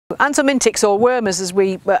Anthelmintics, or wormers as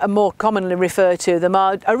we more commonly refer to them,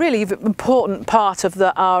 are a really important part of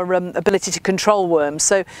our ability to control worms.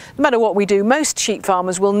 So no matter what we do, most sheep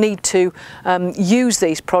farmers will need to use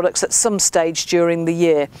these products at some stage during the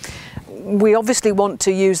year. We obviously want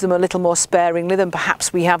to use them a little more sparingly than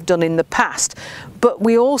perhaps we have done in the past, but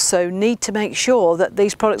we also need to make sure that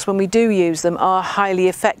these products, when we do use them, are highly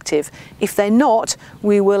effective. If they're not,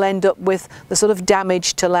 we will end up with the sort of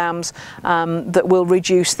damage to lambs that will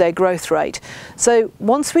reduce their growth rate. So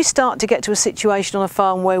once we start to get to a situation on a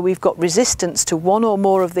farm where we've got resistance to one or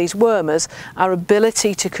more of these wormers, our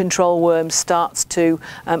ability to control worms starts to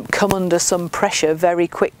come under some pressure very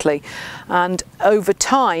quickly. And over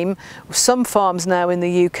time, some farms now in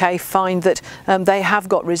the UK find that they have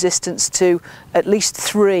got resistance to at least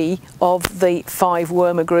 3 of the 5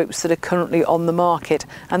 wormer groups that are currently on the market,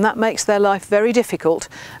 and that makes their life very difficult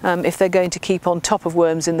if they're going to keep on top of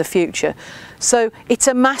worms in the future. So it's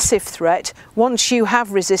a massive threat. Once you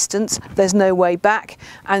have resistance, there's no way back,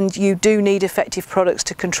 and you do need effective products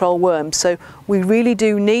to control worms. So we really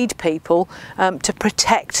do need people to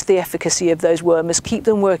protect the efficacy of those wormers, keep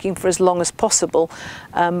them working for as long as possible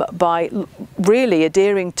by really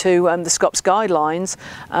adhering to the SCOPS guidelines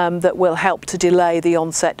that will help to delay the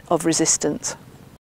onset of resistance.